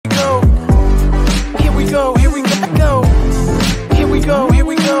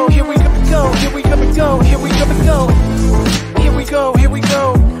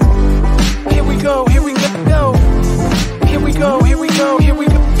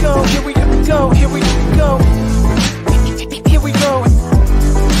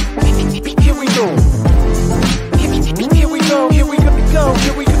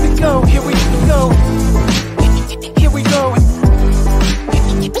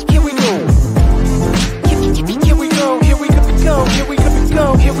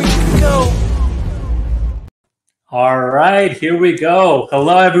right, here we go.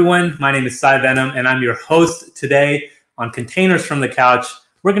 Hello, everyone. My name is Cy Venom, and I'm your host today on Containers from the Couch.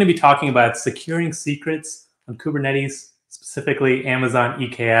 We're going to be talking about securing secrets on Kubernetes, specifically Amazon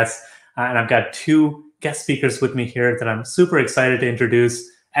EKS. And I've got two guest speakers with me here that I'm super excited to introduce,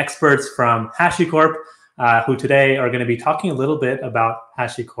 experts from Hashicorp, who today are going to be talking a little bit about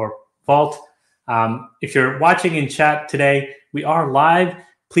Hashicorp Vault. If you're watching in chat today, we are live.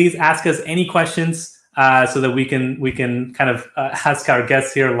 Please ask us any questions so that we can kind of ask our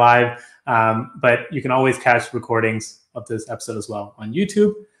guests here live. But you can always catch recordings of this episode as well on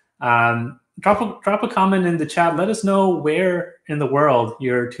YouTube. Drop a comment in the chat. Let us know where in the world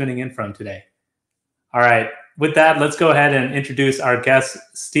you're tuning in from today. All right. With that, let's go ahead and introduce our guest.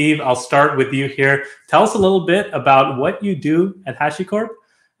 Steve, I'll start with you here. Tell us a little bit about what you do at Hashicorp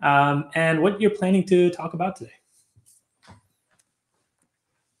and what you're planning to talk about today.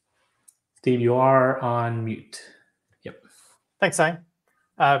 Steve, you are on mute. Yep. Thanks, Cy.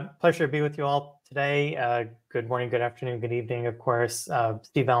 Pleasure to be with you all today. Good morning, good afternoon, good evening, of course.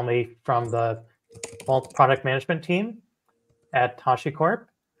 Steve Almy from the Vault product management team at Hashicorp.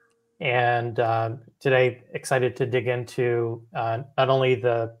 And today, excited to dig into not only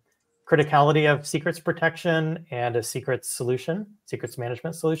the criticality of secrets protection and a secrets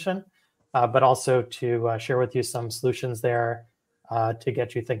management solution, but also to share with you some solutions there to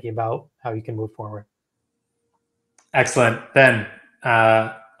get you thinking about how you can move forward. Excellent. Ben,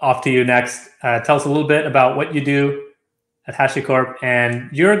 off to you next. Tell us a little bit about what you do at Hashicorp, and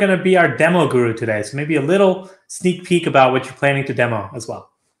you're going to be our demo guru today. So maybe a little sneak peek about what you're planning to demo as well.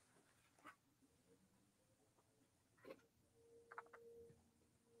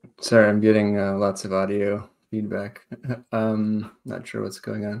 Sorry, I'm getting lots of audio feedback. Not sure what's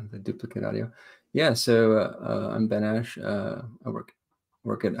going on, the duplicate audio. Yeah, so I'm Ben Ash. I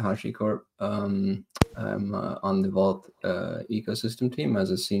work at Hashicorp. I'm on the Vault ecosystem team as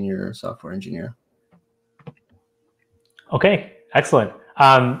a senior software engineer. Okay, excellent.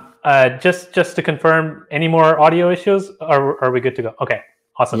 Just to confirm, any more audio issues? Or are we good to go? Okay,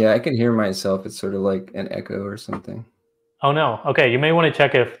 awesome. Yeah, I can hear myself. It's sort of like an echo or something. Oh no. Okay, you may want to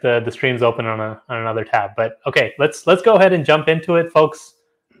check if the stream's open on another tab. But okay, let's go ahead and jump into it, folks.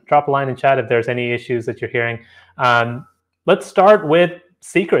 Drop a line in chat if there's any issues that you're hearing. Let's start with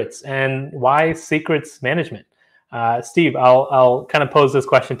secrets and why secrets management. Steve, I'll kind of pose this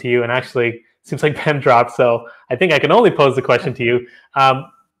question to you, and actually it seems like Ben dropped, so I think I can only pose the question to you.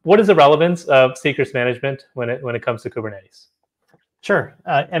 What is the relevance of secrets management when it comes to Kubernetes? Sure,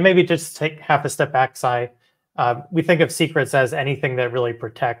 and maybe just take half a step back, Cy. We think of secrets as anything that really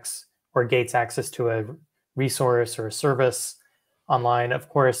protects or gates access to a resource or a service online. Of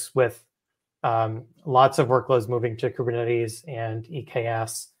course, with lots of workloads moving to Kubernetes and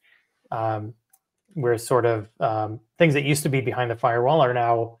EKS, where sort of things that used to be behind the firewall are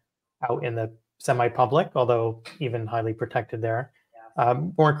now out in the semi-public, although even highly protected there.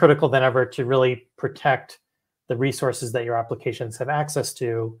 More critical than ever to really protect the resources that your applications have access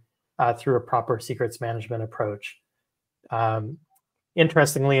to through a proper secrets management approach.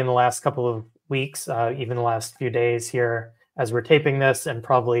 Interestingly, in the last couple of weeks, even the last few days here, as we're taping this, and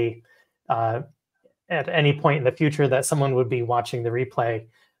probably at any point in the future that someone would be watching the replay,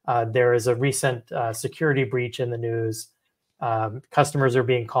 there is a recent security breach in the news. Customers are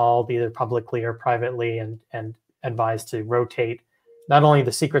being called either publicly or privately and advised to rotate not only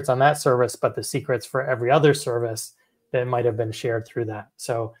the secrets on that service, but the secrets for every other service that might have been shared through that.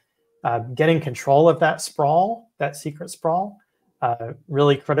 So getting control of that sprawl, that secret sprawl,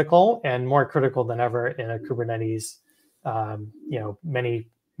 really critical, and more critical than ever in a Kubernetes,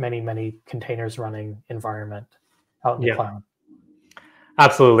 many containers running environment out in the cloud.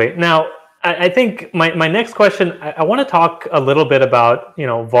 Absolutely. Now, I think my next question, I want to talk a little bit about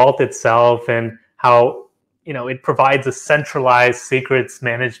Vault itself and how it provides a centralized secrets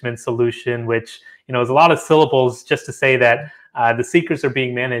management solution, which is a lot of syllables just to say that the secrets are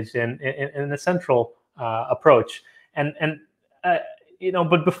being managed in a central approach.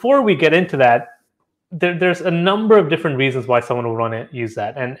 But before we get into that, there's a number of different reasons why someone will want to use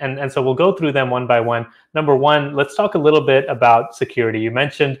that. And so we'll go through them one by one. Number one, let's talk a little bit about security. You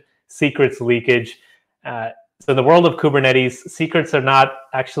mentioned secrets leakage. So in the world of Kubernetes, secrets are not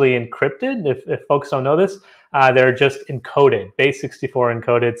actually encrypted. If folks don't know this, they're just encoded, base64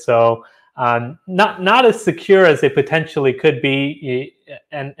 encoded. So not as secure as they potentially could be.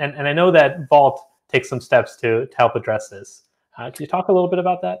 And I know that Vault takes some steps to help address this. Can you talk a little bit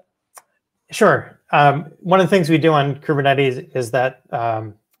about that? Sure. One of the things we do on Kubernetes is that,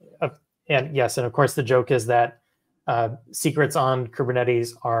 and of course the joke is that secrets on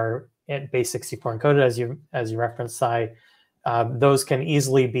Kubernetes are base 64 encoded, as you referenced, Sai, those can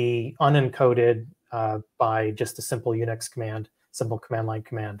easily be unencoded by just a simple Unix command, simple command line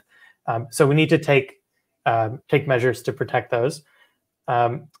command. So we need to take measures to protect those.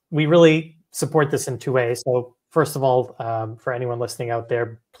 We really support this in two ways. So first of all, for anyone listening out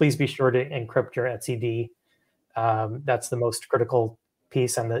there, please be sure to encrypt your etcd. That's the most critical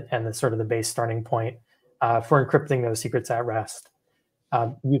piece and the sort of the base starting point for encrypting those secrets at rest.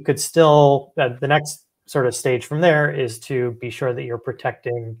 You could still, the next sort of stage from there is to be sure that you're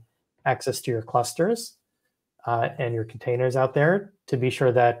protecting access to your clusters and your containers out there, to be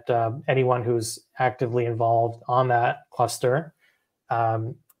sure that anyone who's actively involved on that cluster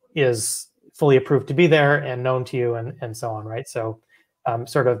is fully approved to be there and known to you, and so on, right? So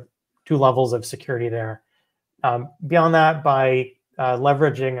sort of two levels of security there. Beyond that, by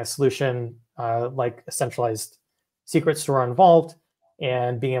leveraging a solution like a centralized secret store on Vault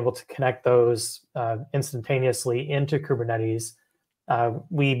and being able to connect those instantaneously into Kubernetes,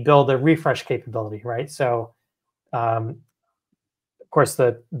 we build a refresh capability, right? So, of course,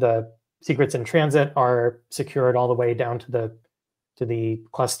 the secrets in transit are secured all the way down to the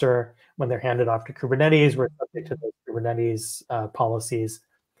cluster. When they're handed off to Kubernetes, we're subject to those Kubernetes policies.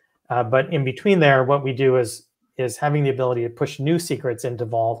 But in between there, what we do is having the ability to push new secrets into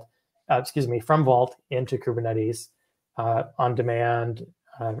Vault, from Vault into Kubernetes on demand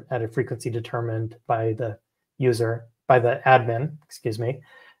at a frequency determined by the user, by the admin,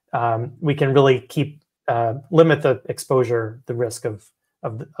 we can really limit the exposure, the risk of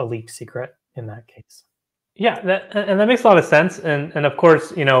a leaked secret in that case. Yeah, that makes a lot of sense. And of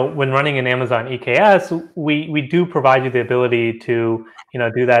course, when running in Amazon EKS, we do provide you the ability to,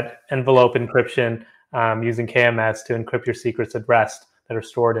 do that envelope encryption using KMS to encrypt your secrets at rest that are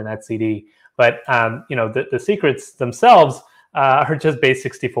stored in etcd. But the secrets themselves are just base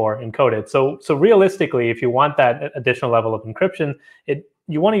 64 encoded. So realistically, if you want that additional level of encryption,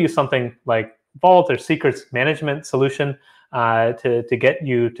 you want to use something like Vault or secrets management solution to get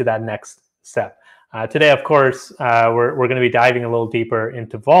you to that next step. Today, of course, we're going to be diving a little deeper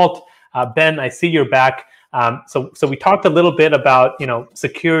into Vault. Ben, I see you're back. So we talked a little bit about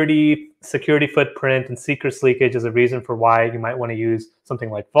security footprint and secrets leakage as a reason for why you might want to use something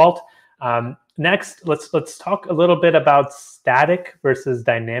like Vault. Next, let's talk a little bit about static versus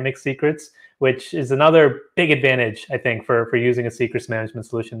dynamic secrets, which is another big advantage, I think, for using a secrets management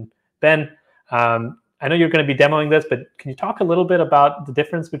solution. Ben, I know you're going to be demoing this, but can you talk a little bit about the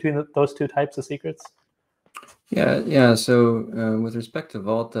difference between those two types of secrets? Yeah. So with respect to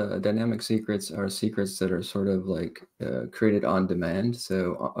Vault, dynamic secrets are secrets that are sort of like created on demand.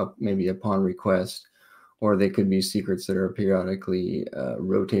 So maybe upon request, or they could be secrets that are periodically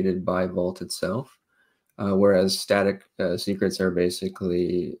rotated by Vault itself. Whereas static secrets are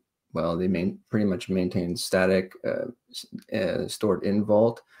basically, well, they pretty much maintain static stored in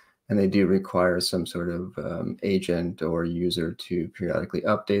Vault. And they do require some sort of agent or user to periodically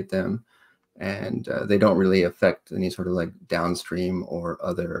update them. And they don't really affect any sort of like downstream or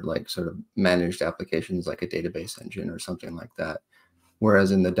other like sort of managed applications like a database engine or something like that.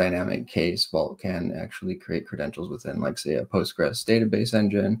 Whereas in the dynamic case, Vault can actually create credentials within, like, say, a Postgres database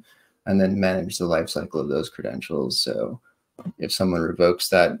engine and then manage the lifecycle of those credentials. So if someone revokes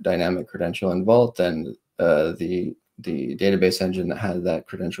that dynamic credential in Vault, then the database engine that has that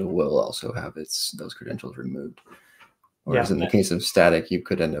credential will also have those credentials removed. Whereas in the case of static, you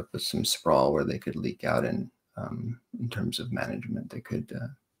could end up with some sprawl where they could leak out, and in terms of management, they could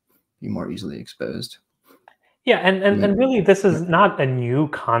be more easily exposed. Yeah, and really, this is not a new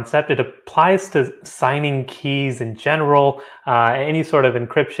concept. It applies to signing keys in general. Any sort of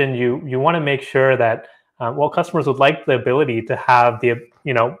encryption, you want to make sure that customers would like the ability to have the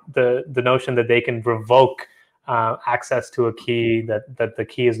notion that they can revoke access to a key, that the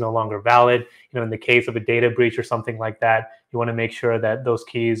key is no longer valid. In the case of a data breach or something like that, you want to make sure that those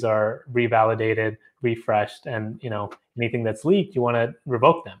keys are revalidated, refreshed, and anything that's leaked, you want to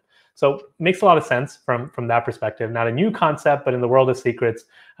revoke them. So it makes a lot of sense from that perspective. Not a new concept, but in the world of secrets,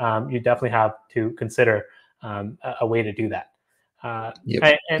 you definitely have to consider a way to do that.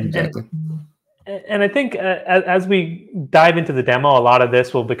 Exactly. And I think as we dive into the demo, a lot of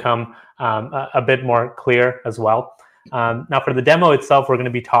this will become a bit more clear as well. Now, for the demo itself, we're going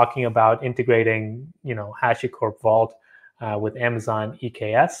to be talking about integrating, Hashicorp Vault with Amazon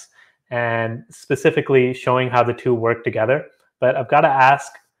EKS, and specifically showing how the two work together. But I've got to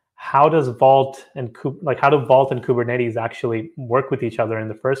ask, how does Vault and Kubernetes actually work with each other in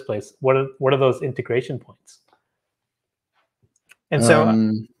the first place? What are those integration points? And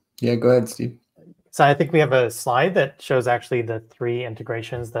so, yeah, go ahead, Steve. So I think we have a slide that shows actually the 3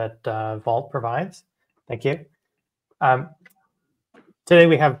 integrations that Vault provides. Thank you. Today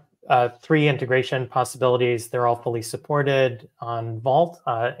we have 3 integration possibilities. They're all fully supported on Vault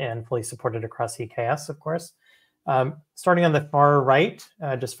and fully supported across EKS, of course. Starting on the far right,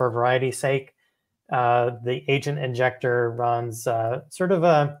 just for variety's sake, the agent injector runs sort of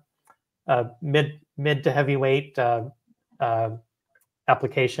a mid to heavyweight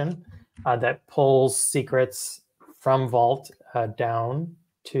application that pulls secrets from Vault down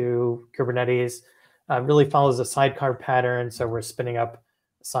to Kubernetes. Really follows a sidecar pattern. So we're spinning up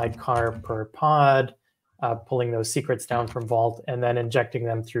a sidecar per pod, pulling those secrets down from Vault, and then injecting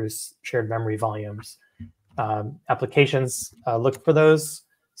them through shared memory volumes. Applications look for those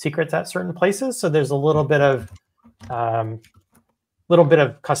secrets at certain places. So there's a little bit of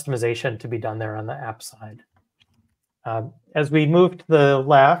customization to be done there on the app side. As we move to the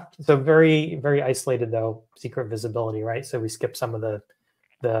left, so very, very isolated though, secret visibility, right? So we skip some of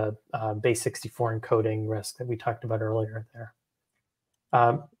the base 64 encoding risk that we talked about earlier there.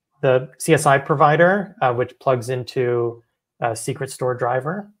 The CSI provider, which plugs into a secret store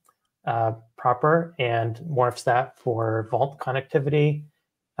driver proper and morphs that for Vault connectivity,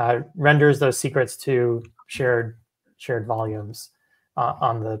 renders those secrets to shared volumes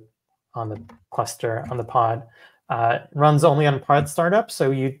on the cluster, on the pod. Runs only on pod startup,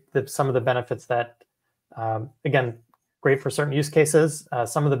 so some of the benefits that, again, great for certain use cases.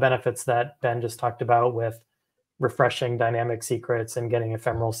 Some of the benefits that Ben just talked about with refreshing dynamic secrets and getting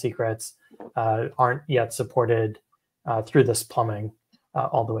ephemeral secrets aren't yet supported through this plumbing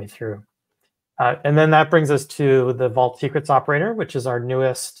all the way through. And then that brings us to the Vault Secrets Operator, which is our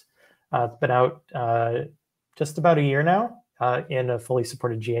newest. It's been out just about a year now in a fully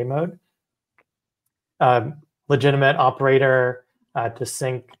supported GA mode. Legitimate operator to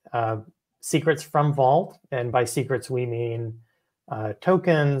sync secrets from Vault. And by secrets, we mean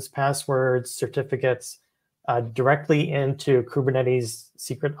tokens, passwords, certificates directly into Kubernetes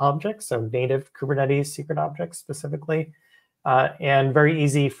secret objects, so native Kubernetes secret objects specifically. And very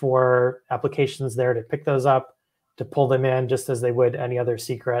easy for applications there to pick those up, to pull them in just as they would any other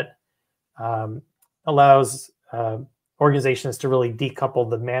secret. Allows organizations to really decouple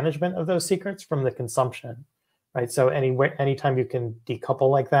the management of those secrets from the consumption, right? So anytime you can decouple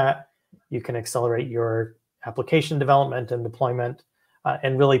like that, you can accelerate your application development and deployment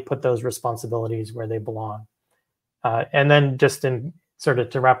and really put those responsibilities where they belong. And then just in sort of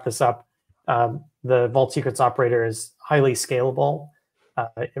to wrap this up, the Vault Secrets Operator is highly scalable.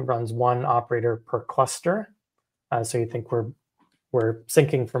 It runs 1 operator per cluster. So you think we're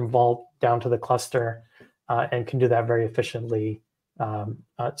syncing from Vault down to the cluster and can do that very efficiently,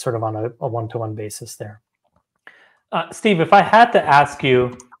 sort of on a one-to-one basis there. Steve, if I had to ask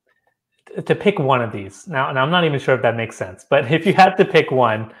you to pick one of these, now I'm not even sure if that makes sense, but if you had to pick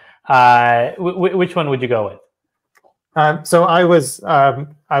one, which one would you go with? So I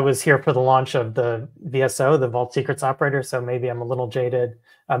was here for the launch of the VSO, the Vault Secrets Operator. So maybe I'm a little jaded.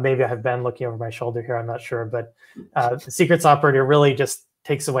 Maybe I have been looking over my shoulder here. I'm not sure, but the Secrets Operator really just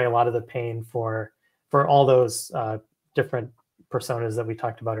takes away a lot of the pain for all those different personas that we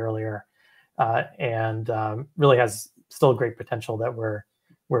talked about earlier, and really has still great potential that we're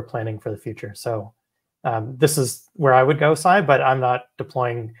planning for the future. So this is where I would go, Sai, but I'm not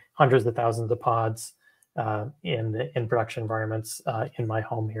deploying hundreds of thousands of pods in production environments in my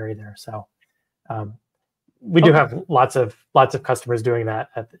home here either. So we do have lots of customers doing that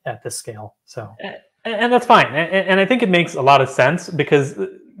at this scale. So and that's fine, and I think it makes a lot of sense because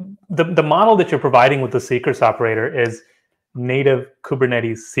the model that you're providing with the Secrets Operator is native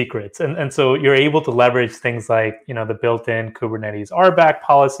Kubernetes secrets, and so you're able to leverage things like the built-in Kubernetes RBAC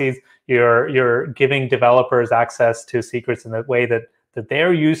policies. You're giving developers access to secrets in the way that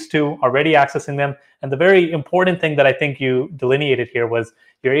they're used to already accessing them. And the very important thing that I think you delineated here was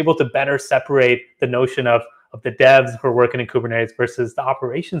you're able to better separate the notion of the devs who are working in Kubernetes versus the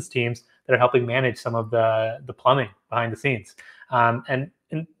operations teams that are helping manage some of the plumbing behind the scenes. And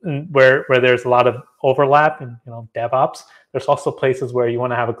where there's a lot of overlap in DevOps, there's also places where you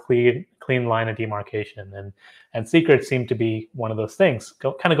want to have a clean line of demarcation. And secrets seem to be one of those things.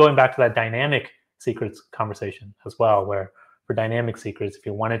 Kind of going back to that dynamic secrets conversation as well, where for dynamic secrets, if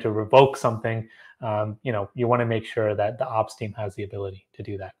you wanted to revoke something, you want to make sure that the ops team has the ability to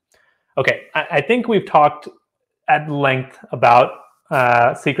do that. Okay, I think we've talked at length about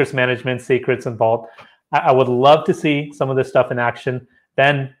secrets management, secrets, and Vault. I would love to see some of this stuff in action.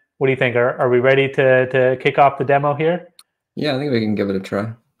 Ben, what do you think? Are we ready to kick off the demo here? Yeah, I think we can give it a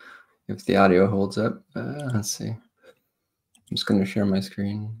try if the audio holds up. Let's see. I'm just going to share my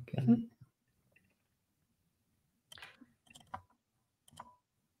screen again.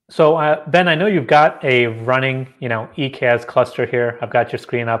 So Ben, I know you've got a running, EKS cluster here. I've got your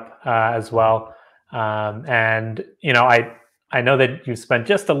screen up as well, and I know that you spent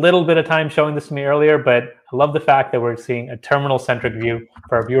just a little bit of time showing this to me earlier, but I love the fact that we're seeing a terminal-centric view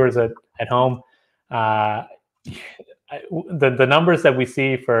for our viewers at home. The numbers that we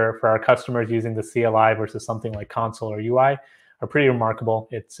see for our customers using the CLI versus something like console or UI are pretty remarkable.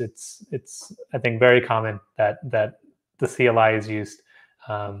 It's I think very common that the CLI is used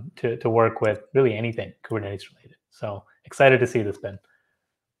to work with really anything Kubernetes related. So excited to see this, Ben.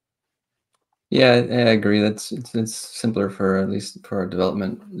 Yeah, I agree. It's simpler for, at least for our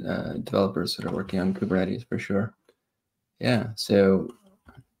developers that are working on Kubernetes, for sure. Yeah, so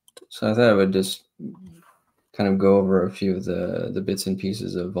I thought I would just kind of go over a few of the bits and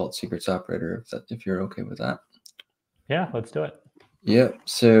pieces of Vault Secrets Operator, if you're okay with that. Yeah, let's do it. Yeah,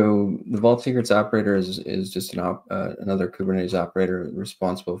 so the Vault Secrets Operator is just another Kubernetes operator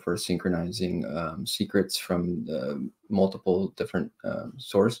responsible for synchronizing secrets from multiple different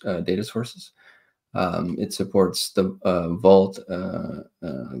data sources. It supports the Vault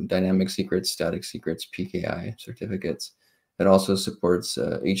dynamic secrets, static secrets, PKI certificates. It also supports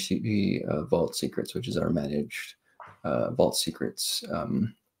HCP Vault Secrets, which is our managed Vault Secrets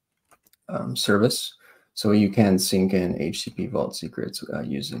service. So you can sync in HCP Vault Secrets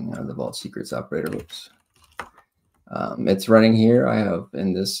using the Vault Secrets operator. It's running here. I have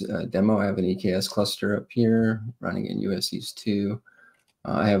in this demo, I have an EKS cluster up here running in US East 2.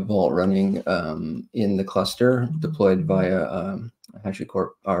 I have Vault running in the cluster deployed via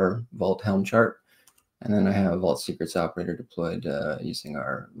Hashicorp, our Vault Helm chart. And then I have Vault Secrets Operator deployed using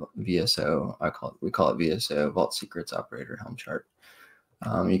our VSO. We call it VSO, Vault Secrets Operator Helm chart.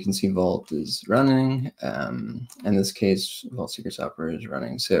 You can see Vault is running. In this case, Vault Secrets Operator is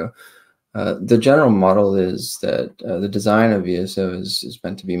running. So the general model is that the design of VSO is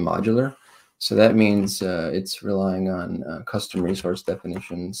meant to be modular. So that means it's relying on custom resource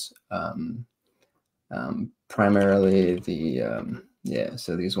definitions, primarily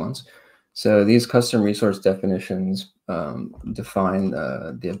so these ones. So these custom resource definitions define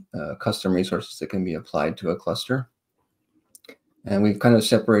the custom resources that can be applied to a cluster. And we've kind of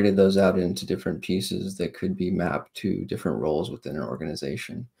separated those out into different pieces that could be mapped to different roles within an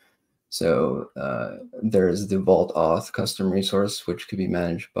organization. So there's the Vault Auth custom resource, which could be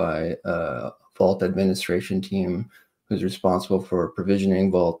managed by a Vault administration team who's responsible for provisioning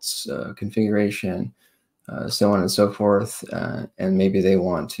Vault's configuration, so on and so forth. And maybe they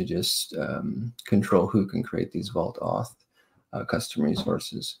want to just control who can create these Vault Auth custom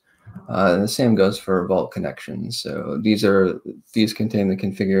resources. And the same goes for Vault connections. So these contain the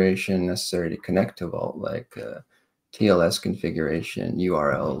configuration necessary to connect to Vault, like TLS configuration,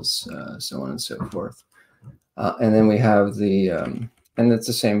 URLs, so on and so forth. And then we have and it's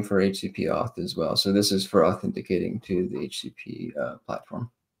the same for HCP auth as well. So this is for authenticating to the HCP platform.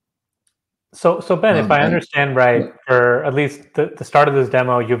 So Ben, if I understand right, yeah, for at least the start of this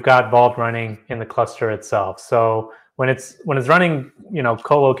demo, you've got Vault running in the cluster itself. So when it's running,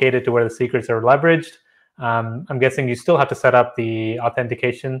 co-located to where the secrets are leveraged, I'm guessing you still have to set up the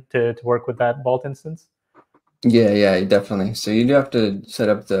authentication to work with that Vault instance. Yeah, definitely. So you do have to set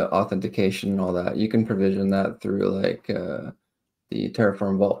up the authentication and all that. You can provision that through like the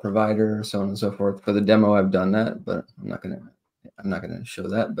Terraform Vault provider, so on and so forth. For the demo, I've done that, but I'm not gonna show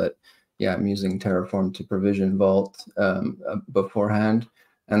that. But yeah, I'm using Terraform to provision Vault beforehand,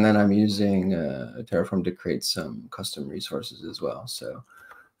 and then I'm using Terraform to create some custom resources as well. So,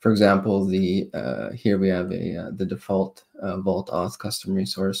 for example, here we have the default Vault Auth custom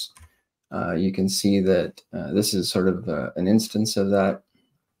resource. You can see that this is sort of an instance of that.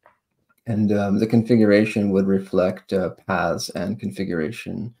 And the configuration would reflect paths and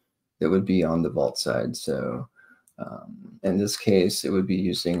configuration that would be on the Vault side. So in this case, it would be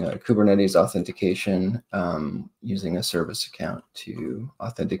using a Kubernetes authentication, using a service account to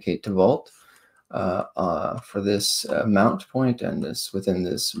authenticate to Vault for this mount point and within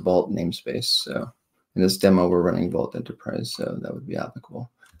this Vault namespace. So in this demo, we're running Vault Enterprise, so that would be applicable.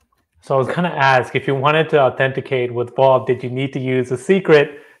 So I was going to ask, if you wanted to authenticate with Vault, did you need to use a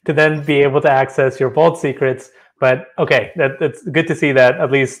secret to then be able to access your Vault secrets? But okay, that's good to see that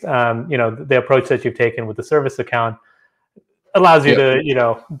at least the approach that you've taken with the service account allows you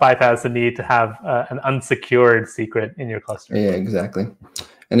to bypass the need to have an unsecured secret in your cluster. Yeah, exactly.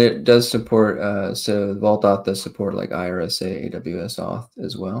 And it does support so Vault Auth does support like IRSA, AWS Auth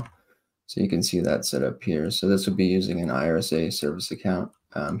as well. So you can see that set up here. So this would be using an IRSA service account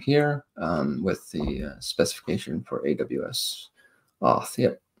here with the specification for AWS Auth.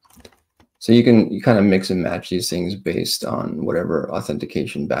 Yep. So you kind of mix and match these things based on whatever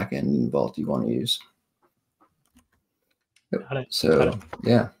authentication backend in Vault you want to use. Got it. So Got it.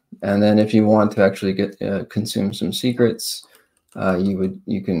 yeah, and then if you want to actually get consume some secrets,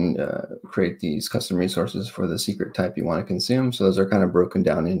 you can create these custom resources for the secret type you want to consume. So those are kind of broken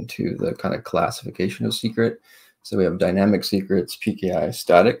down into the kind of classification of secret. So we have dynamic secrets, PKI,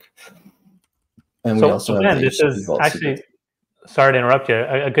 static, and we also have Ben, this is Vault actually, secrets. sorry to interrupt you,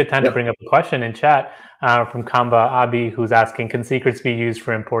 a good time to bring up a question in chat from Kamba Abi, who's asking, can secrets be used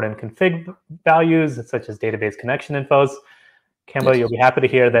for important config values, such as database connection infos? Kamba, yes. You'll be happy to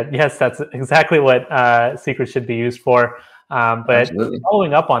hear that, yes, that's exactly what secrets should be used for. But Absolutely.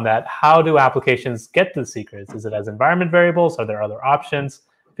 Following up on that, how do applications get the secrets? Is it as environment variables? Are there other options?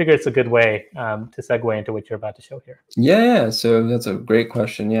 I figure it's a good way to segue into what you're about to show here. Yeah, so that's a great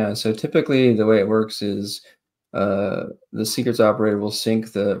question. Yeah, so typically the way it works is the secrets operator will sync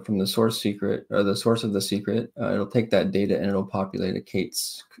from the source secret, or the source of the secret. It'll take that data and it'll populate a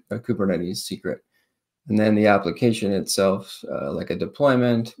Kubernetes secret. And then the application itself, like a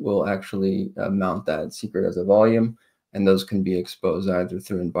deployment, will actually mount that secret as a volume. And those can be exposed either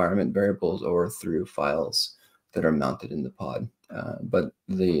through environment variables or through files that are mounted in the pod. But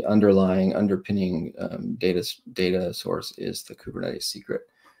the underpinning data source is the Kubernetes secret.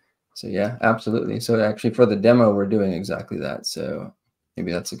 So yeah, absolutely. So actually for the demo, we're doing exactly that. So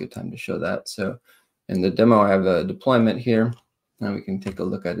maybe that's a good time to show that. So in the demo, I have a deployment here, and we can take a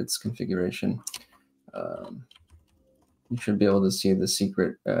look at its configuration. You should be able to see the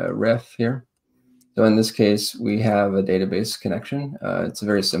secret ref here. So in this case, we have a database connection. It's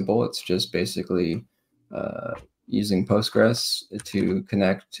very simple. It's just basically using Postgres to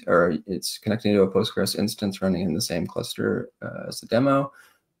connect, or it's connecting to a Postgres instance running in the same cluster as the demo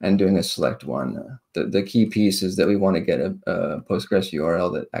and doing a select one. The key piece is that we want to get a Postgres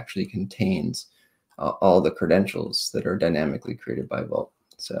URL that actually contains all the credentials that are dynamically created by Vault.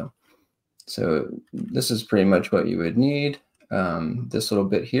 So this is pretty much what you would need. This little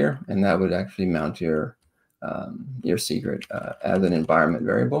bit here, and that would actually mount your secret as an environment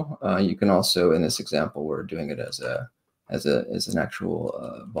variable. You can also, in this example, we're doing it as an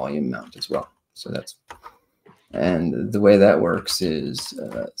actual volume mount as well. So and the way that works is,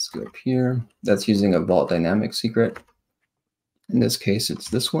 let's go up here. That's using a Vault dynamic secret. In this case, it's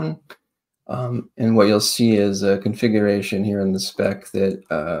this one. And what you'll see is a configuration here in the spec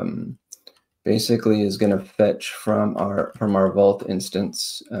that basically is going to fetch from our Vault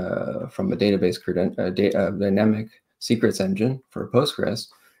instance from a database dynamic secrets engine for Postgres.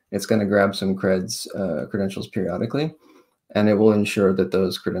 It's going to grab some credentials periodically, and it will ensure that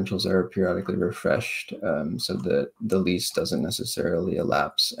those credentials are periodically refreshed so that the lease doesn't necessarily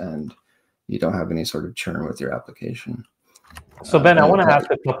elapse and you don't have any sort of churn with your application. So Ben, I want to ask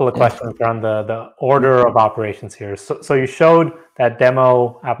a couple of questions around the order of operations here. So you showed that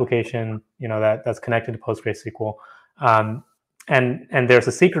demo application, that's connected to PostgreSQL, and there's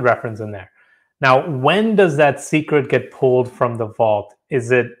a secret reference in there. Now, when does that secret get pulled from the Vault?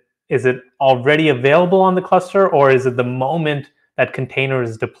 Is it already available on the cluster, or is it the moment that container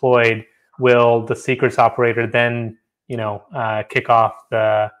is deployed, will the secrets operator then kick off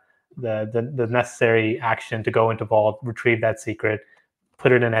the necessary action to go into Vault, retrieve that secret,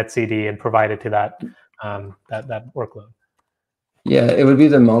 put it in etcd, and provide it to that workload? Yeah, it would be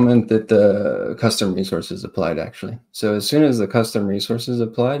the moment that the custom resource is applied, actually. So as soon as the custom resource is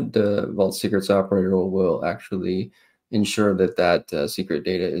applied, the Vault secrets operator will actually ensure that secret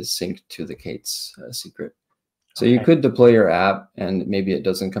data is synced to the K8s secret. So you could deploy your app and maybe it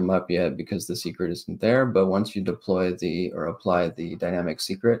doesn't come up yet because the secret isn't there. But once you deploy or apply the dynamic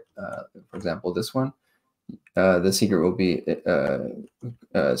secret, for example, this one, the secret will be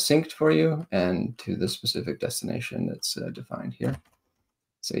synced for you and to the specific destination that's defined here.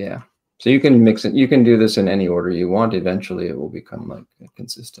 So yeah, so you can mix it. You can do this in any order you want. Eventually, it will become like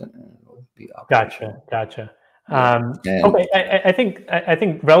consistent and it will be operational. Gotcha. Okay, I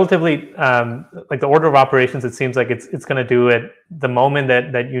think relatively like the order of operations, it seems like it's going to do it the moment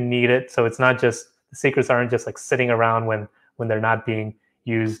that you need it. So it's not just, the secrets aren't just like sitting around when they're not being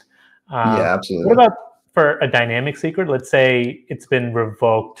used. Yeah, absolutely. What about for a dynamic secret? Let's say it's been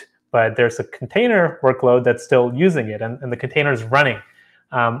revoked, but there's a container workload that's still using it, and the container is running.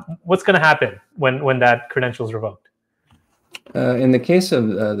 What's going to happen when that credential is revoked? In the case of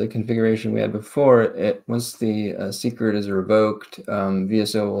the configuration we had before, once the secret is revoked,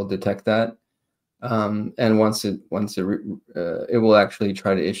 VSO will detect that, and once it will actually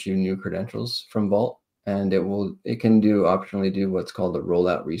try to issue new credentials from Vault, and it can optionally do what's called a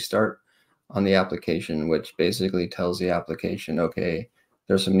rollout restart on the application, which basically tells the application, okay,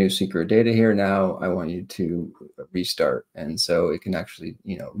 there's some new secret data here. Now I want you to restart. And so it can actually,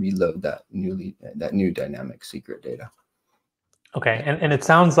 reload that new dynamic secret data. Okay, and it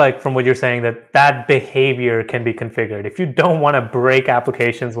sounds like from what you're saying that behavior can be configured. If you don't want to break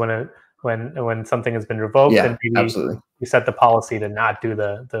applications when something has been revoked, Yeah, then maybe absolutely. you set the policy to not do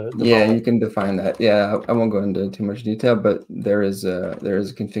the Yeah, vote. you can define that. Yeah, I won't go into too much detail, but there is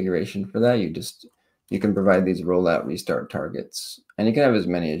a configuration for that. You can provide these rollout restart targets, and you can have as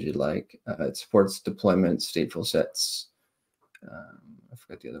many as you'd like. It supports deployment, stateful sets. I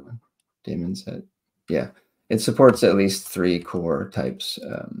forgot the other one. Damon said, yeah, it supports at least 3 core types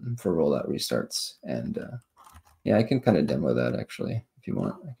for rollout restarts. And yeah, I can kind of demo that actually if you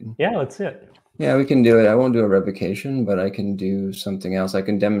want. Yeah, let's see it. Yeah, we can do it. I won't do a revocation, but I can do something else. I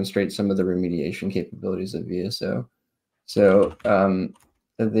can demonstrate some of the remediation capabilities of VSO. So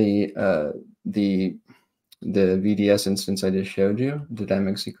the VDS instance I just showed you, the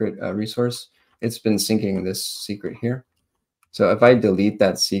dynamic secret resource, it's been syncing this secret here. So if I delete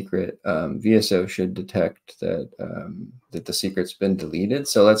that secret, VSO should detect that that the secret's been deleted.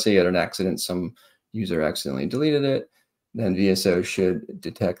 So let's say you had an accident, some user accidentally deleted it, then VSO should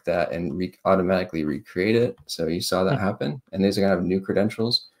detect that and automatically recreate it. So you saw that happen, and these are gonna have new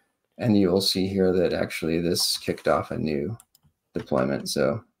credentials, and you will see here that actually this kicked off a new deployment.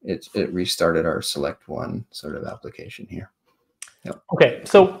 So it restarted our select one sort of application here. Yep. Okay,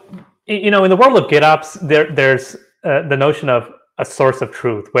 so in the world of GitOps, there's the notion of a source of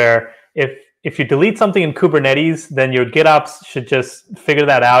truth, where if you delete something in Kubernetes, then your GitOps should just figure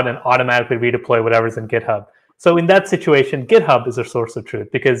that out and automatically redeploy whatever's in GitHub. So in that situation, GitHub is a source of truth,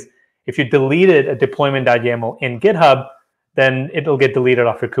 because if you deleted a deployment.yaml in GitHub, then it'll get deleted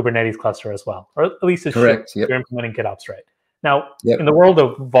off your Kubernetes cluster as well, or at least it should. Yep. You're implementing GitOps right. Now, in the world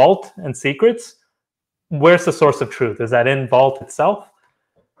of Vault and secrets, where's the source of truth? Is that in Vault itself?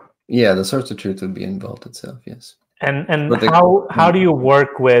 Yeah, the source of truth would be in Vault itself, yes. And how do you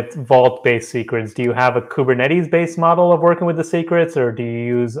work with Vault-based secrets? Do you have a Kubernetes-based model of working with the secrets, or do you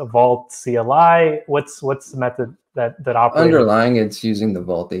use a Vault CLI? What's the method that operates? Underlying, it's using the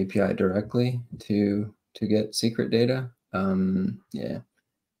Vault API directly to get secret data. Yeah,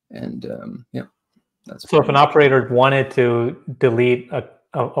 and yeah, that's so. If an operator wanted to delete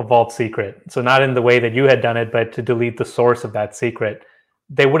a Vault secret, so not in the way that you had done it, but to delete the source of that secret,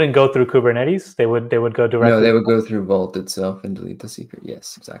 they wouldn't go through Kubernetes. They would go directly. No, they would go through Vault itself and delete the secret.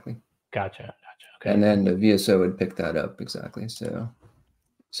 Yes, exactly. Gotcha. Okay. And then the VSO would pick that up exactly. So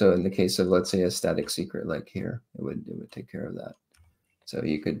in the case of, let's say, a static secret like here, it would take care of that. So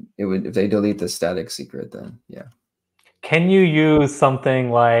if they delete the static secret, then yeah. Can you use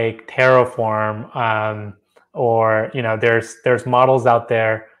something like Terraform, or there's models out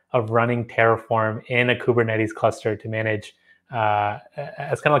there of running Terraform in a Kubernetes cluster to manage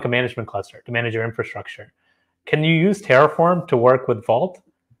as kind of like a management cluster to manage your infrastructure? Can you use Terraform to work with Vault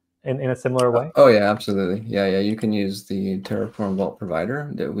in a similar way? Oh yeah, absolutely. Yeah. You can use the Terraform Vault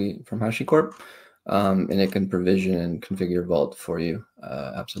provider from Hashicorp, and it can provision and configure Vault for you.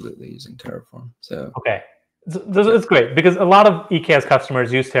 Absolutely, using Terraform. So okay. It's great, because a lot of EKS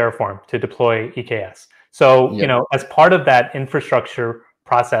customers use Terraform to deploy EKS. So, as part of that infrastructure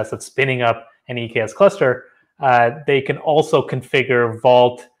process of spinning up an EKS cluster, they can also configure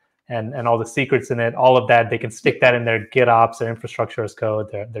Vault and all the secrets in it, all of that. They can stick that in their GitOps, their infrastructure as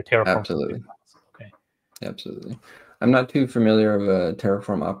code, their Terraform. Absolutely. Okay. Absolutely. I'm not too familiar with a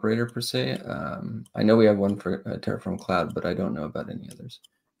Terraform operator per se. I know we have one for Terraform Cloud, but I don't know about any others.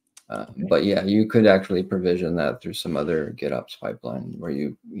 But yeah, you could actually provision that through some other GitOps pipeline where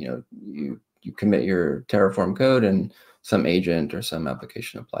you commit your Terraform code and some agent or some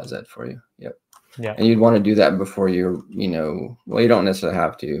application applies that for you. Yep. Yeah. And you'd want to do that before well, you don't necessarily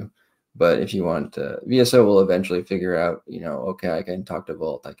have to, but if you want, VSO will eventually figure out, okay, I can talk to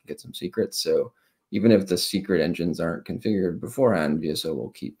Vault, I can get some secrets. So even if the secret engines aren't configured beforehand, VSO will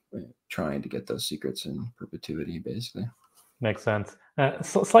keep trying to get those secrets in perpetuity, basically. Makes sense.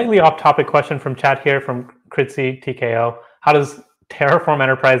 So slightly off-topic question from chat here from Kritzy TKO. How does Terraform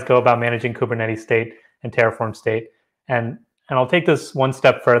Enterprise go about managing Kubernetes state and Terraform state? And I'll take this one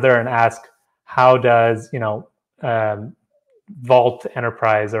step further and ask, how does Vault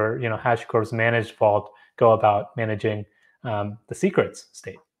Enterprise or Hashicorp's managed Vault go about managing the secrets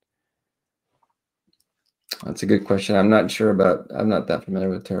state? That's a good question. I'm not that familiar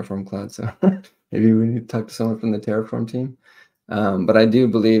with Terraform Cloud, so maybe we need to talk to someone from the Terraform team. But I do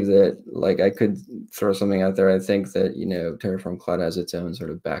believe that, I could throw something out there. I think that, Terraform Cloud has its own sort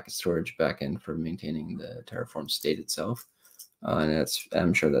of storage backend for maintaining the Terraform state itself. And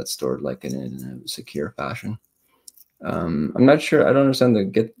I'm sure that's stored in a secure fashion. I'm not sure. I don't understand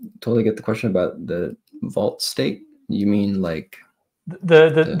totally get the question about the vault state. You mean like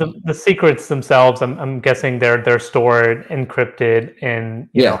the secrets themselves? I'm guessing they're stored encrypted in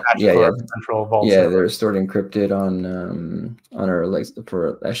Hashicorp central vault server. They're stored encrypted on our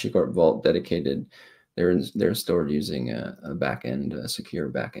for Hashicorp vault dedicated. They're stored using a backend, a secure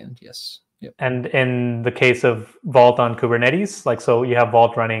backend. Yes. Yep. And in the case of Vault on Kubernetes, so you have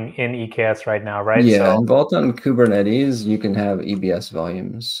Vault running in EKS right now, right? Yeah, in Vault on Kubernetes, you can have EBS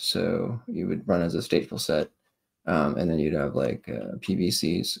volumes. So you would run as a stateful set, and then you'd have like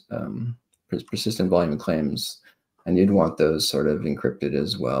PVCs, persistent volume claims, and you'd want those sort of encrypted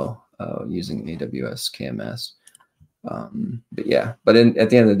as well using AWS KMS. But at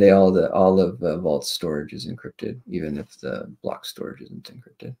the end of the day, all of Vault's storage is encrypted, even if the block storage isn't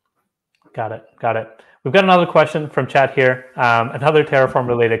encrypted. Got it. We've got another question from chat here, another Terraform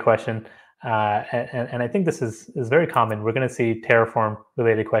related question, and I think this is very common. We're going to see Terraform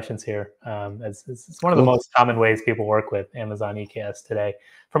related questions here. It's one of the most common ways people work with Amazon EKS today.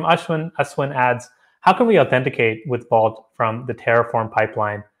 From Ashwin adds, how can we authenticate with Vault from the Terraform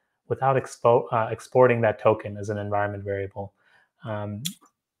pipeline without exporting that token as an environment variable? How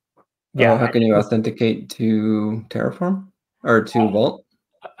can you authenticate to Terraform or to Vault?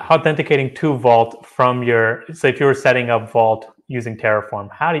 Authenticating to Vault from so if you were setting up Vault using Terraform,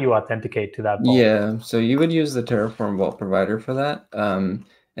 how do you authenticate to that Vault? Yeah, so you would use the Terraform Vault provider for that. And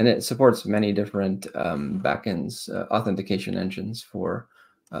it supports many different backends, authentication engines for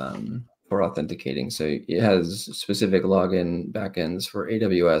authenticating. So it has specific login backends for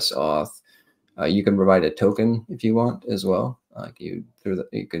AWS auth. You can provide a token if you want as well. You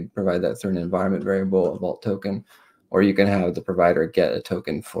could provide that through an environment variable, a Vault token, or you can have the provider get a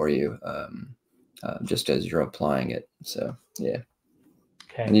token for you just as you're applying it. So yeah.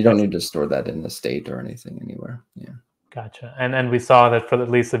 Okay. And you don't need to store that in the state or anything anywhere. Yeah. Gotcha. And we saw that for at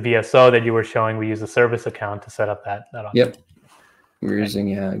least the VSO that you were showing, we use a service account to set up that. Yep. We're using,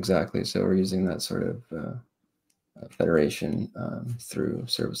 exactly. So we're using that sort of federation through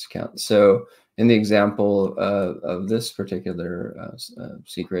service account. So in the example of this particular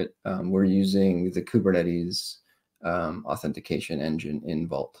secret, we're using the Kubernetes authentication engine in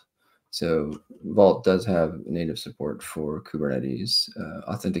Vault. So Vault does have native support for Kubernetes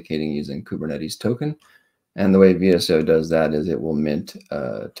authenticating using Kubernetes token. And the way VSO does that is it will mint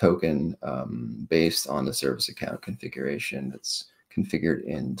a token based on the service account configuration that's configured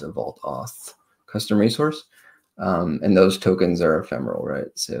in the Vault auth custom resource. And those tokens are ephemeral, right?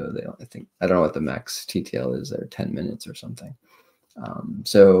 So I don't know what the max TTL is there, 10 minutes or something.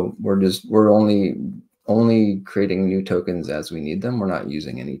 So we're only creating new tokens as we need them. We're not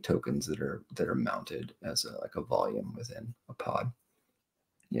using any tokens that are mounted as like a volume within a pod.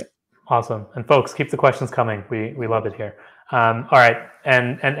 Yeah. Awesome. And folks, keep the questions coming. We love it here. All right.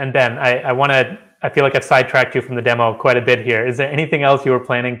 And Ben, I feel like I've sidetracked you from the demo quite a bit here. Is there anything else you were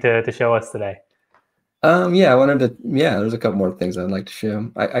planning to show us today? There's a couple more things I'd like to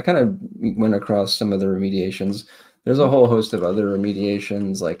show. I kind of went across some of the remediations. There's a whole host of other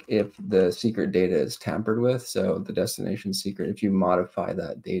remediations, like if the secret data is tampered with, so the destination secret, if you modify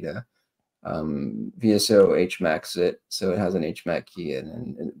that data, VSO HMACs it, so it has an HMAC key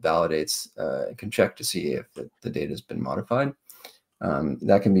and it validates, it can check to see if the data has been modified.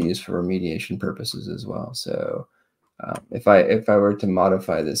 That can be used for remediation purposes as well. So if I were to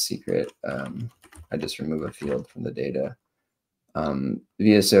modify this secret, I just remove a field from the data.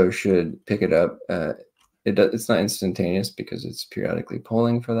 VSO should pick it up. It's not instantaneous because it's periodically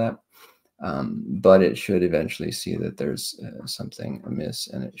polling for that, but it should eventually see that there's something amiss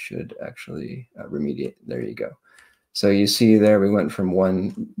and it should actually remediate. There you go. So you see there we went from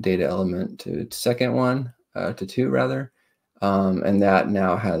one data element to second one, to two rather, and that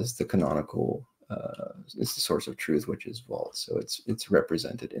now has the canonical, it's the source of truth, which is Vault. So it's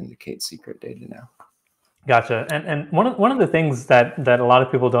represented in the Kate secret data now. Gotcha. And one of the things that a lot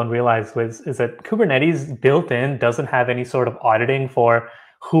of people don't realize is that Kubernetes built in doesn't have any sort of auditing for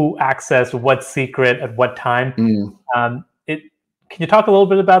who accessed what secret at what time. Can you talk a little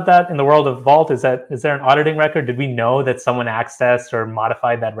bit about that in the world of Vault? Is there an auditing record? Did we know that someone accessed or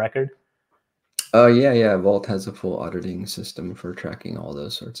modified that record? Yeah. Vault has a full auditing system for tracking all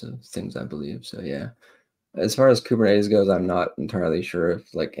those sorts of things, I believe. So yeah. As far as Kubernetes goes, I'm not entirely sure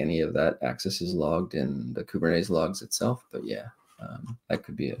if like any of that access is logged in the Kubernetes logs itself, but yeah, that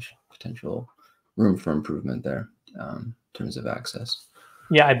could be a potential room for improvement there in terms of access.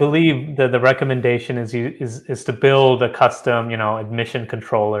 Yeah, I believe the recommendation is to build a custom, admission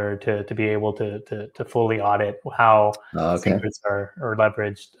controller to be able to fully audit how secrets are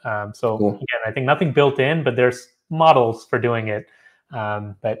leveraged. So cool. Again, I think nothing built in, but there's models for doing it.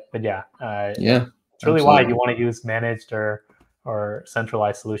 But yeah, yeah, it's really absolutely. why you want to use managed or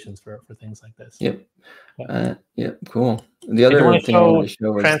centralized solutions for things like this. Yep. Yeah. Yep. Cool. The other thing I wanted to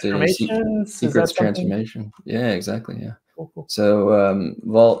show was the transformations? secrets transformation. Yeah, exactly. Yeah. Cool. So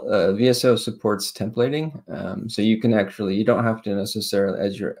Vault VSO supports templating. So you can actually, you don't have to necessarily,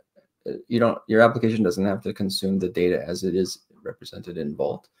 as your application doesn't have to consume the data as it is represented in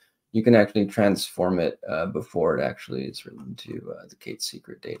Vault. You can actually transform it before it actually is written to the Kate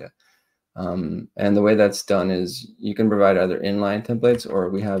secret data. And the way that's done is you can provide either inline templates, or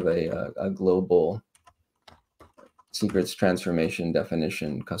we have a global secrets transformation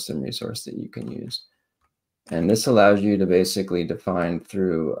definition custom resource that you can use. And this allows you to basically define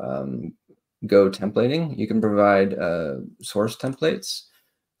through Go templating. You can provide source templates,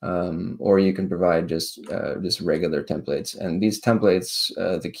 or you can provide just regular templates. And these templates,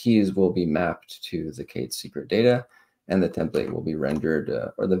 the keys will be mapped to the Kate secret data, and the template will be rendered,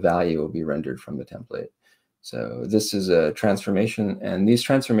 or the value will be rendered from the template. So this is a transformation, and these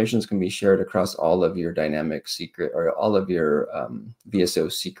transformations can be shared across all of your dynamic secret, or all of your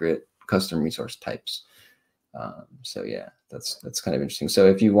VSO secret custom resource types. So yeah, that's kind of interesting. So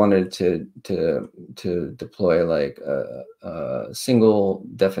if you wanted to deploy like a single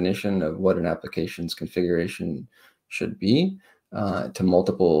definition of what an application's configuration should be to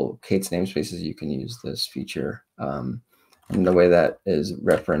multiple Kate's namespaces, you can use this feature. And the way that is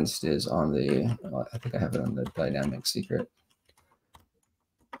referenced is on the, I think I have it on the dynamic secret.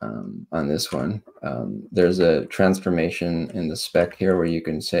 On this one, there's a transformation in the spec here where you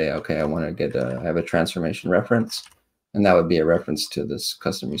can say, okay, I want to get I have a transformation reference, and that would be a reference to this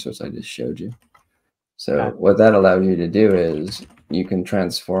custom resource I just showed you. So what that allows you to do is you can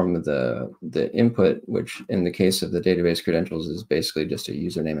transform the input, which in the case of the database credentials is basically just a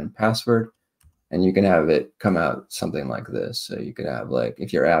username and password, and you can have it come out something like this. So you could have, like,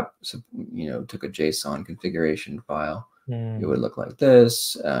 if your app, took a JSON configuration file, it would look like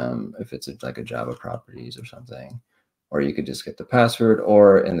this. If it's like a Java properties or something, or you could just get the password,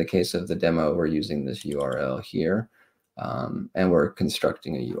 or in the case of the demo, we're using this URL here, and we're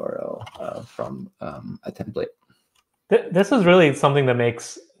constructing a URL from a template. This is really something that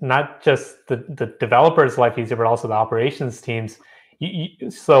makes not just the developers' life easier, but also the operations teams.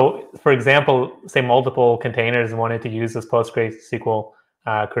 So, for example, say multiple containers wanted to use this PostgreSQL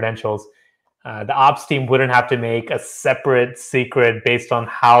credentials. The ops team wouldn't have to make a separate secret based on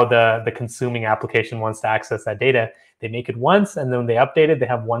how the consuming application wants to access that data. They make it once, and then when they update it, they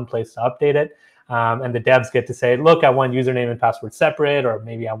have one place to update it. And the devs get to say, look, I want username and password separate, or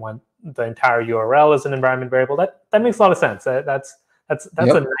maybe I want the entire URL as an environment variable. That makes a lot of sense. That's yep.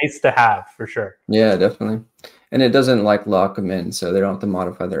 A nice to have for sure. Yeah, definitely. And it doesn't like lock them in, so they don't have to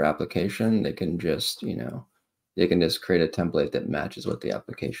modify their application. They can just, they can just create a template that matches what the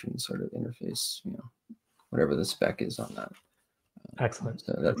application sort of interface, whatever the spec is on that. Excellent.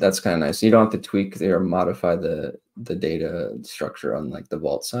 So that's kind of nice. You don't have to tweak or modify the data structure on like the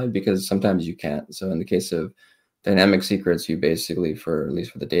Vault side, because sometimes you can't. So in the case of dynamic secrets, you basically, at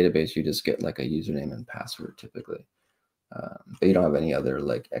least for the database, you just get like a username and password typically. But you don't have any other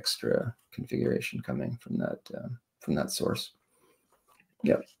like extra configuration coming from that source.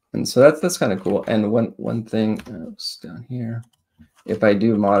 Yep. And so that's kind of cool. And one thing down here, if I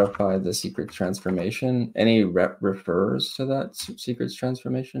do modify the secret transformation, any refers to that secrets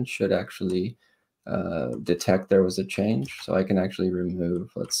transformation should actually detect there was a change. So I can actually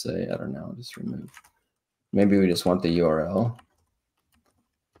remove, let's say, I don't know, just remove. Maybe we just want the URL.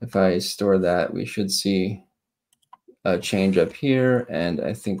 If I store that, we should see a change up here, and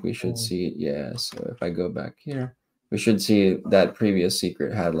I think we should see, yeah, so if I go back here, we should see that previous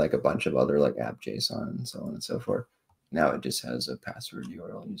secret had like a bunch of other like app.json and so on and so forth. Now it just has a password,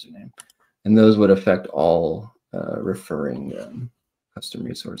 URL, username, and those would affect all referring custom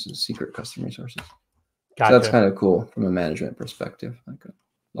resources, secret custom resources. Gotcha. So that's kind of cool from a management perspective, like a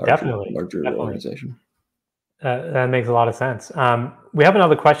larger organization. That makes a lot of sense. We have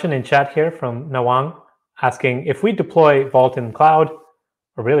another question in chat here from Nawang, asking if we deploy Vault in cloud,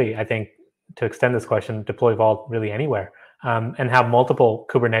 or really, I think to extend this question, deploy Vault really anywhere, and have multiple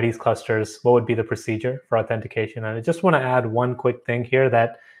Kubernetes clusters, what would be the procedure for authentication? And I just want to add one quick thing here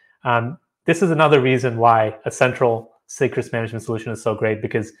that this is another reason why a central secrets management solution is so great,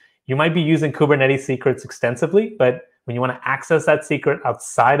 because you might be using Kubernetes secrets extensively, but when you want to access that secret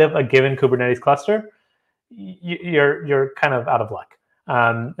outside of a given Kubernetes cluster, you're kind of out of luck.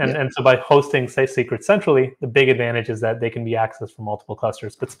 And so by hosting, say, secrets centrally, the big advantage is that they can be accessed from multiple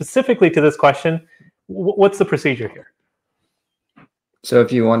clusters. But specifically to this question, what's the procedure here? So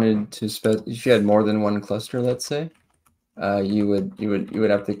if you wanted to if you had more than one cluster, let's say, you would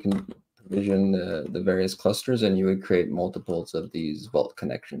have to provision the various clusters, and you would create multiples of these vault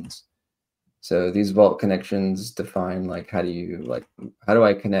connections. So these vault connections define like how do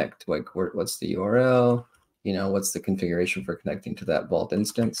I connect? Like what's the URL? What's the configuration for connecting to that vault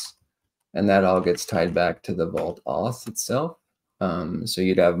instance? And that all gets tied back to the vault auth itself. So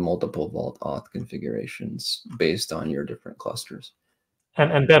you'd have multiple vault auth configurations based on your different clusters.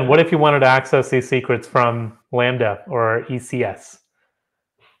 And Ben, what if you wanted to access these secrets from Lambda or ECS?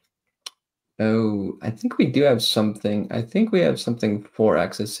 Oh, I think we do have something. I think we have something for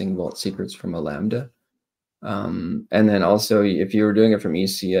accessing vault secrets from a Lambda. And then also, if you were doing it from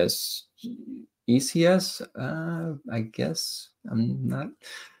ECS, I guess I'm not.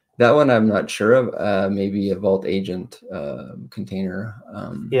 That one I'm not sure of. Maybe a Vault Agent container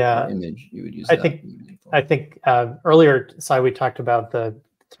Yeah, image you would use. I think earlier, Sai, we talked about the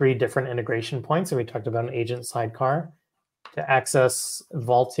 3 different integration points, and we talked about an agent sidecar. To access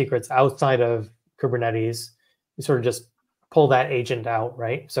vault secrets outside of Kubernetes, you sort of just pull that agent out,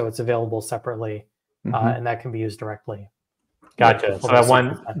 right? So it's available separately, and that can be used directly. Gotcha. So that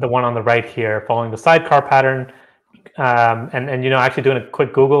the one on the right here, following the sidecar pattern, and actually doing a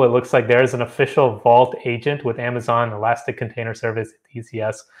quick Google, it looks like there's an official Vault agent with Amazon Elastic Container Service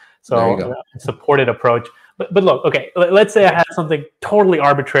ECS. So supported approach. But look, okay, let's say I had something totally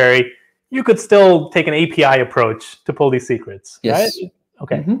arbitrary. You could still take an API approach to pull these secrets, right?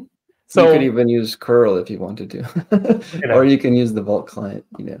 Okay. So you could even use curl if you wanted to, or you can use the Vault client,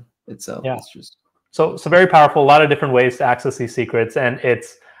 itself. Yeah. It's just so very powerful. A lot of different ways to access these secrets, and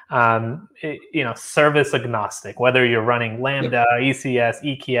it's service agnostic. Whether you're running Lambda, ECS,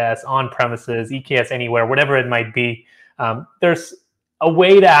 EKS on premises, EKS anywhere, whatever it might be, there's a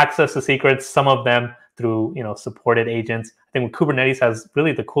way to access the secrets. Some of them through supported agents. I think Kubernetes has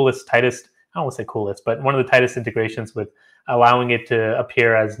really the coolest, tightest, I don't want to say coolest, but one of the tightest integrations with allowing it to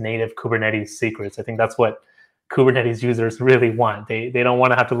appear as native Kubernetes secrets. I think that's what Kubernetes users really want. They don't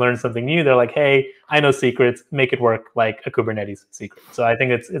want to have to learn something new. They're like, hey, I know secrets, make it work like a Kubernetes secret. So I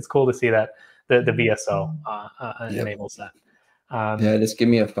think it's cool to see that the VSO enables that. Yeah, just give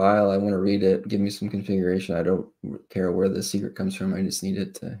me a file. I want to read it. Give me some configuration. I don't care where the secret comes from. I just need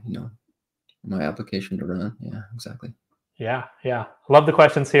it to, my application to run. Yeah, exactly. Yeah. Love the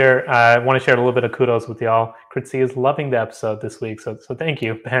questions here. I want to share a little bit of kudos with y'all. Kritzy is loving the episode this week. So thank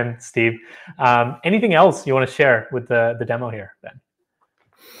you, Ben, Steve. Anything else you want to share with the demo here, Ben?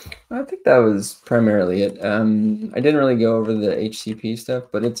 I think that was primarily it. I didn't really go over the HCP stuff,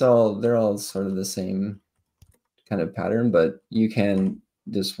 but they're all sort of the same kind of pattern, but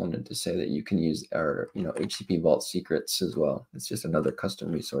just wanted to say that you can use our, HCP Vault secrets as well. It's just another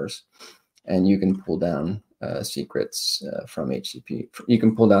custom resource. And you can pull down secrets from HCP. You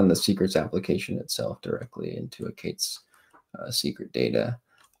can pull down the secrets application itself directly into a K8s secret data.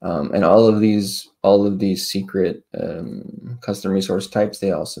 And all of these secret custom resource types,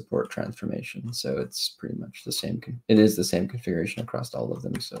 they all support transformation. So it's pretty much the same. It is the same configuration across all of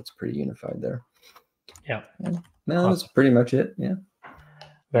them. So it's pretty unified there. Yeah. No, that's pretty much it. Yeah.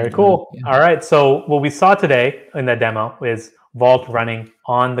 Very cool. All right. So what we saw today in the demo is Vault running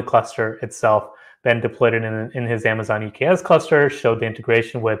on the cluster itself. Ben deployed it in his Amazon EKS cluster, showed the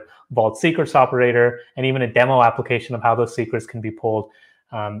integration with Vault Secrets Operator, and even a demo application of how those secrets can be pulled.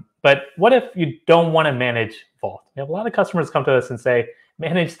 But what if you don't want to manage Vault? We have a lot of customers come to us and say,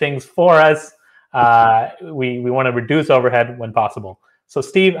 manage things for us. We want to reduce overhead when possible. So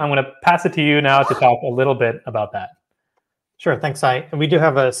Steve, I'm going to pass it to you now to talk a little bit about that. Sure, thanks, Sai. And we do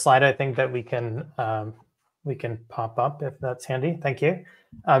have a slide, I think, that we can pop up if that's handy. Thank you.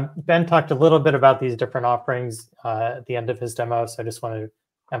 Ben talked a little bit about these different offerings at the end of his demo, so I just want to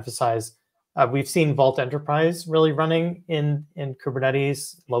emphasize we've seen Vault Enterprise really running in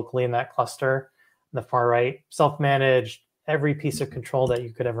Kubernetes locally in that cluster. On the far right, self-managed, every piece of control that you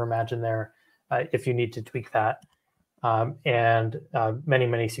could ever imagine there if you need to tweak that, and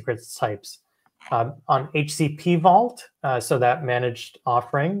many secrets types. On HCP Vault, so that managed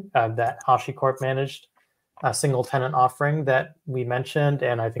offering, that Hashicorp managed single tenant offering that we mentioned,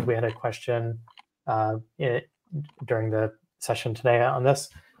 and I think we had a question during the session today on this.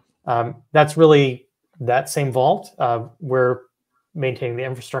 That's really that same vault. We're maintaining the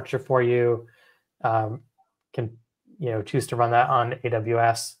infrastructure for you. Can choose to run that on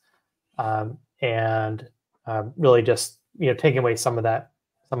AWS, and really just taking away some of that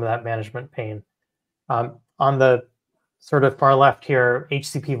management pain. On the sort of far left here,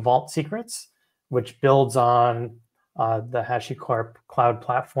 HCP Vault Secrets, which builds on the Hashicorp cloud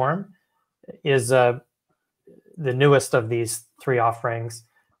platform, is the newest of these three offerings,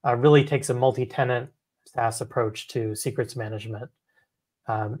 really takes a multi-tenant SaaS approach to secrets management.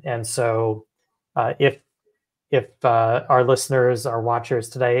 And so if our listeners, our watchers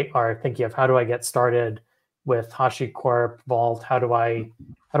today are thinking of how do I get started with Hashicorp Vault, how do I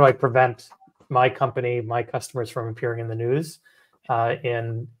prevent my company, my customers from appearing in the news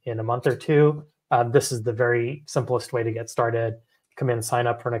in a month or two, this is the very simplest way to get started. Come in, sign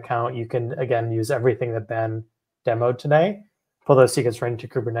up for an account. You can again use everything that Ben demoed today, pull those secrets right into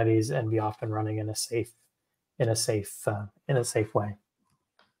Kubernetes, and be off and running in a safe way.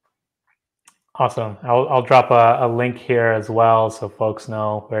 Awesome. I'll drop a link here as well so folks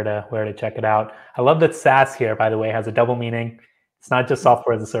know where to check it out. I love that SaaS here, by the way, has a double meaning. It's not just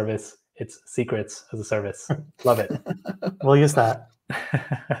software as a service, it's secrets as a service. Love it. We'll use that.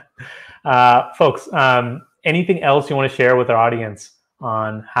 Folks, anything else you want to share with our audience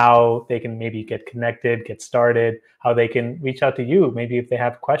on how they can maybe get connected, get started, how they can reach out to you, maybe if they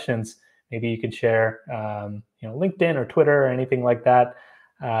have questions, maybe you can share LinkedIn or Twitter or anything like that.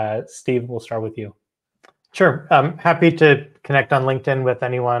 Steve, we'll start with you. Sure. I'm happy to connect on LinkedIn with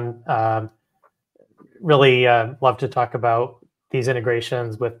anyone. Really love to talk about these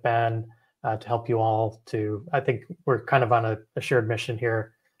integrations with Ben to help you all I think we're kind of on a shared mission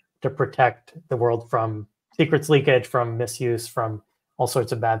here to protect the world from secrets leakage, from misuse, from all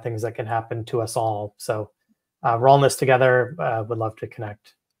sorts of bad things that can happen to us all. So we're all in this together. Would love to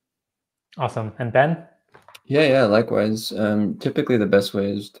connect. Awesome. And Ben? Yeah, likewise. Typically, the best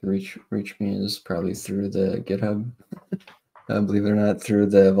way is to reach me is probably through the GitHub. Believe it or not, through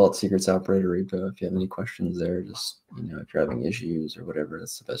the Vault Secrets Operator repo. If you have any questions there, just if you're having issues or whatever,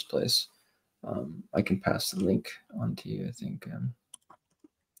 that's the best place. I can pass the link on to you. I think.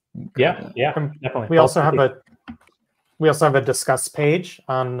 Yeah, definitely. We also have a discuss page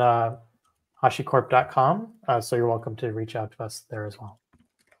on hashicorp.com, so you're welcome to reach out to us there as well.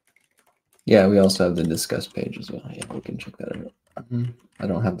 Yeah, we also have the discuss page as well. Yeah, we can check that out. I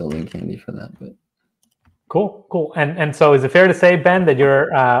don't have the link handy for that, but cool. And so, is it fair to say, Ben, that you're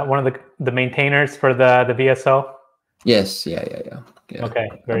one of the maintainers for the VSO? Yes, yeah. Okay,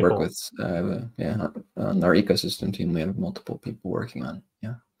 very I work cool. with on our ecosystem team. We have multiple people working on it.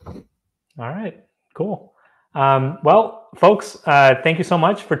 Yeah. All right, cool. Well, folks, thank you so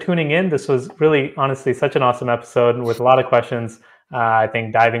much for tuning in. This was really, honestly, such an awesome episode with a lot of questions. I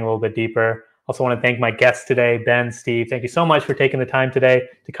think diving a little bit deeper. Also want to thank my guests today, Ben, Steve. Thank you so much for taking the time today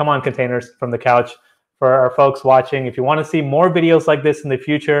to come on Containers from the Couch. For our folks watching, if you want to see more videos like this in the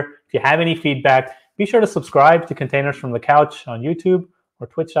future, if you have any feedback, be sure to subscribe to Containers from the Couch on YouTube or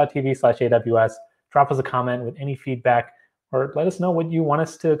twitch.tv/AWS. Drop us a comment with any feedback or let us know what you want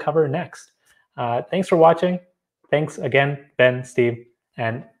us to cover next. Thanks for watching. Thanks again, Ben, Steve,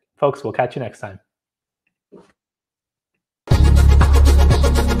 and folks, we'll catch you next time.